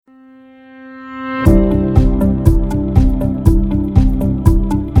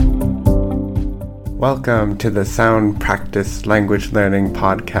Welcome to the Sound Practice Language Learning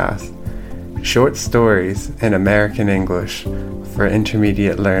Podcast, short stories in American English for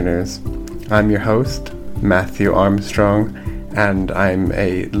intermediate learners. I'm your host, Matthew Armstrong, and I'm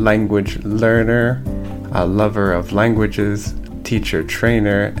a language learner, a lover of languages, teacher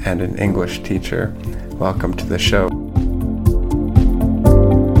trainer, and an English teacher. Welcome to the show.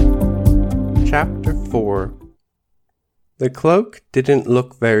 Chapter 4. The cloak didn't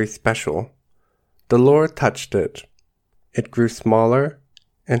look very special. Delore touched it. It grew smaller,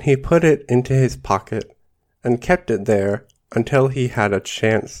 and he put it into his pocket and kept it there until he had a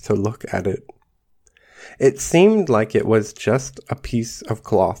chance to look at it. It seemed like it was just a piece of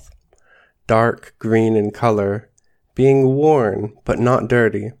cloth, dark green in color, being worn but not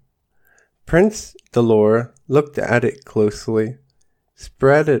dirty. Prince Delore looked at it closely,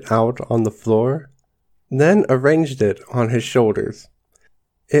 spread it out on the floor, then arranged it on his shoulders.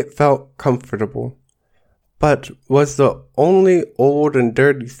 It felt comfortable, but was the only old and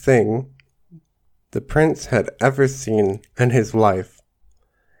dirty thing the prince had ever seen in his life.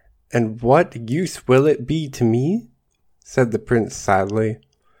 "And what use will it be to me?" said the prince sadly.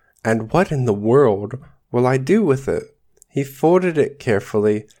 "And what in the world will I do with it?" He folded it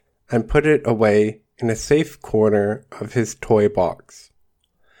carefully and put it away in a safe corner of his toy box.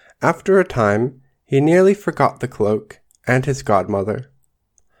 After a time, he nearly forgot the cloak and his godmother.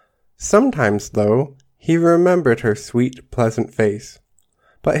 Sometimes, though, he remembered her sweet, pleasant face,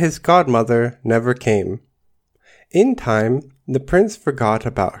 but his godmother never came. In time, the prince forgot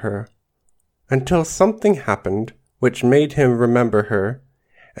about her, until something happened which made him remember her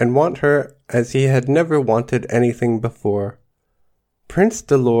and want her as he had never wanted anything before. Prince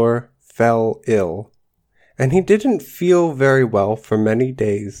Delore fell ill, and he didn't feel very well for many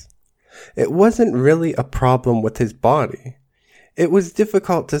days. It wasn't really a problem with his body. It was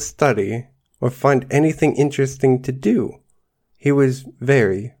difficult to study or find anything interesting to do. He was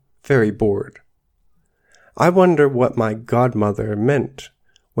very, very bored. I wonder what my godmother meant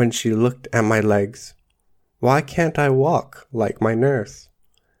when she looked at my legs. Why can't I walk like my nurse?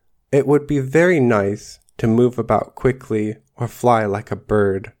 It would be very nice to move about quickly or fly like a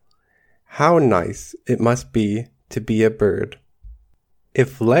bird. How nice it must be to be a bird.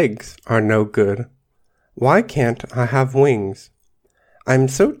 If legs are no good, why can't I have wings? I'm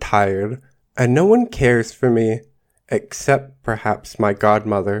so tired, and no one cares for me, except perhaps my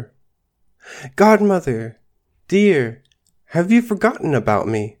godmother. "Godmother, dear, have you forgotten about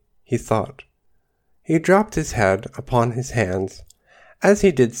me?" he thought. He dropped his head upon his hands. As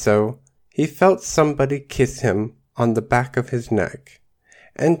he did so, he felt somebody kiss him on the back of his neck,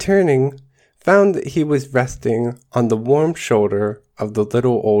 and turning, found that he was resting on the warm shoulder of the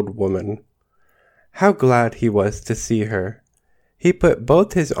little old woman. How glad he was to see her. He put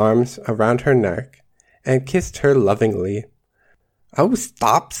both his arms around her neck and kissed her lovingly. "Oh,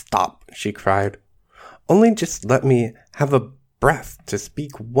 stop, stop," she cried. "Only just let me have a breath to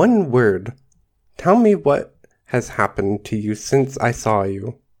speak one word. Tell me what has happened to you since I saw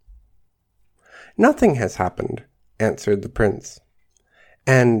you." "Nothing has happened," answered the prince.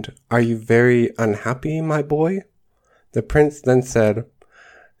 "And are you very unhappy, my boy?" The prince then said,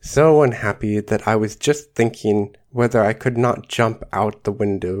 "So unhappy that I was just thinking whether I could not jump out the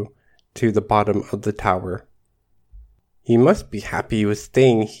window to the bottom of the tower." "You must be happy with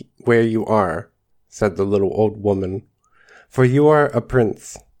staying where you are," said the little old woman, "for you are a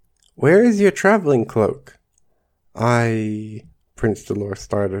prince. Where is your traveling cloak?" Prince Delore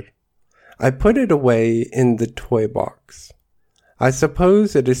started. "I put it away in the toy box. I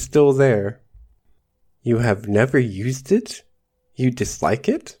suppose it is still there." "You have never used it? You dislike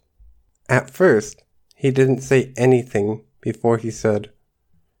it?" At first, he didn't say anything before he said,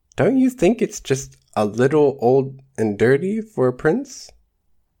 "Don't you think it's just a little old and dirty for a prince?"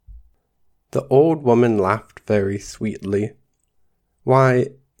 The old woman laughed very sweetly. "Why,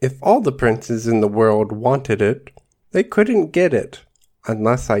 if all the princes in the world wanted it, they couldn't get it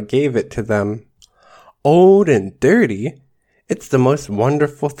unless I gave it to them. Old and dirty? It's the most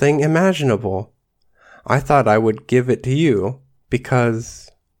wonderful thing imaginable. I thought I would give it to you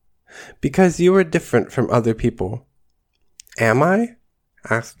because you are different from other people." "Am I?"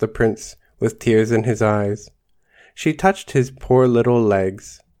 asked the prince with tears in his eyes. She touched his poor little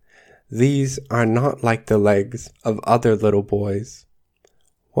legs. "These are not like the legs of other little boys."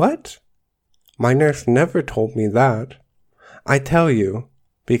 "What? My nurse never told me that. I tell you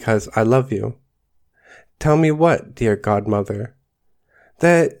because I love you." "Tell me what, dear godmother?"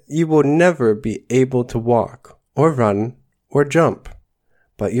 "That you will never be able to walk, or run, or jump,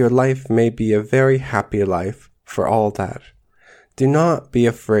 but your life may be a very happy life for all that. Do not be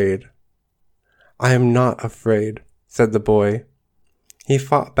afraid." "I am not afraid," said the boy. He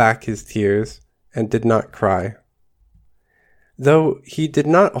fought back his tears and did not cry. Though he did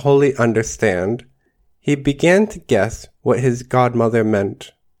not wholly understand, he began to guess what his godmother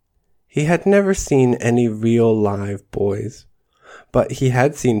meant. He had never seen any real live boys, but he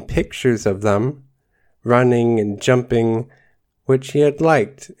had seen pictures of them, running and jumping, which he had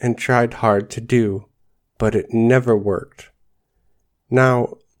liked and tried hard to do, but it never worked.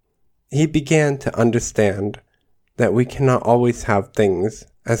 Now, he began to understand that we cannot always have things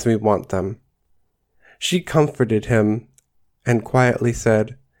as we want them. She comforted him and quietly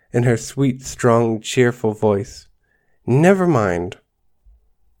said, in her sweet, strong, cheerful voice, "Never mind."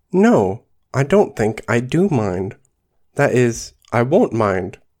 "No, I don't think I do mind. That is, I won't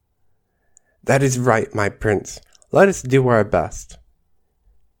mind." "That is right, my prince. Let us do our best.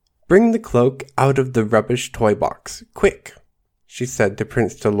 Bring the cloak out of the rubbish toy box, quick," she said to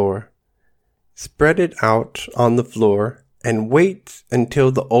Prince Dolor. "Spread it out on the floor and wait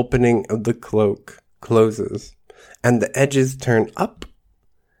until the opening of the cloak closes and the edges turn up.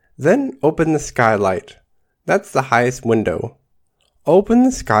 Then open the skylight. That's the highest window. Open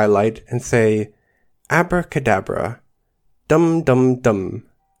the skylight and say, 'Abracadabra, dum dum dum,'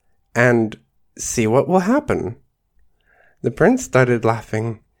 and see what will happen." The prince started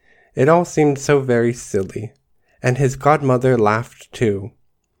laughing. It all seemed so very silly, and his godmother laughed too.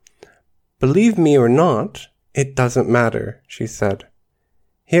 "Believe me or not, it doesn't matter," she said.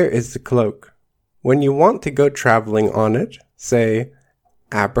 "Here is the cloak. When you want to go traveling on it, say,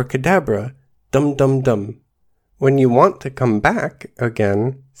 'Abracadabra, dum dum dum.' When you want to come back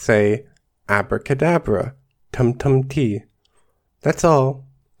again, say, 'Abracadabra, tum tum tea.' That's all.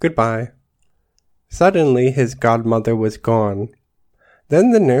 Goodbye." Suddenly his godmother was gone.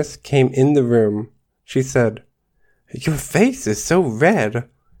 Then the nurse came in the room. She said, "Your face is so red.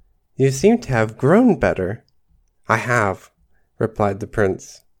 You seem to have grown better." "I have," replied the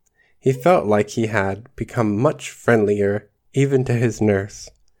prince. He felt like he had become much friendlier even to his nurse.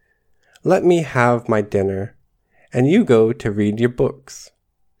 "Let me have my dinner, and you go to read your books."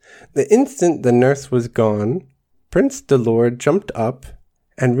 The instant the nurse was gone, Prince Dolor jumped up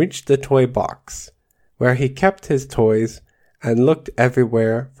and reached the toy box, where he kept his toys and looked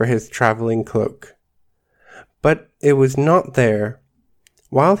everywhere for his traveling cloak. But it was not there.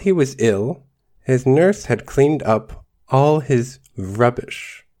 While he was ill, his nurse had cleaned up all his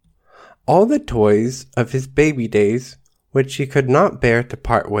rubbish. All the toys of his baby days, which he could not bear to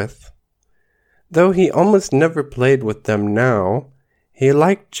part with. Though he almost never played with them now, he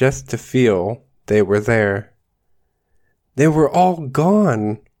liked just to feel they were there. They were all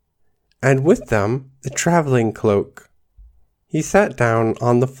gone, and with them the traveling cloak. He sat down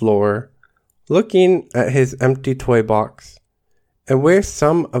on the floor, looking at his empty toy box, and where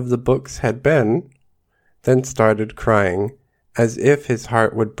some of the books had been, then started crying as if his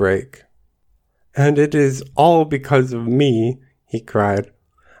heart would break. "And it is all because of me," he cried.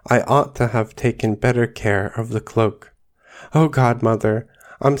 "I ought to have taken better care of the cloak. Oh, godmother,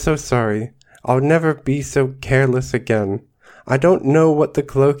 I'm so sorry. I'll never be so careless again. I don't know what the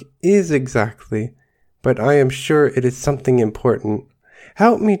cloak is exactly, but I am sure it is something important.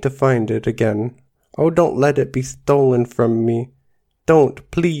 Help me to find it again. Oh, don't let it be stolen from me. Don't,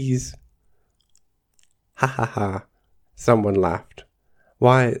 please." "Ha ha ha," someone laughed.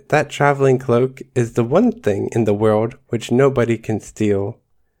 "Why, that traveling cloak is the one thing in the world which nobody can steal.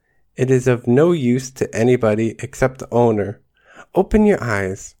 It is of no use to anybody except the owner. Open your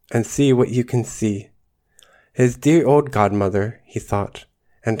eyes and see what you can see." His dear old godmother, he thought,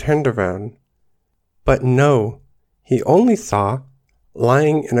 and turned around. But no, he only saw,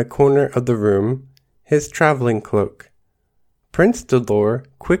 lying in a corner of the room, his traveling cloak. Prince Dolor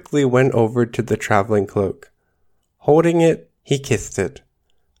quickly went over to the traveling cloak. Holding it, he kissed it.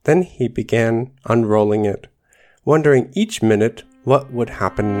 Then he began unrolling it, wondering each minute what would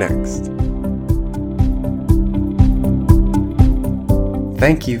happen next.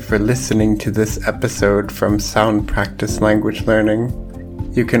 Thank you for listening to this episode from Sound Practice Language Learning.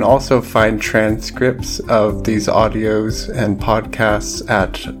 You can also find transcripts of these audios and podcasts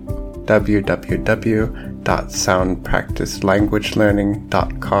at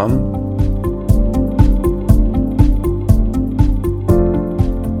www.soundpracticelanguagelearning.com.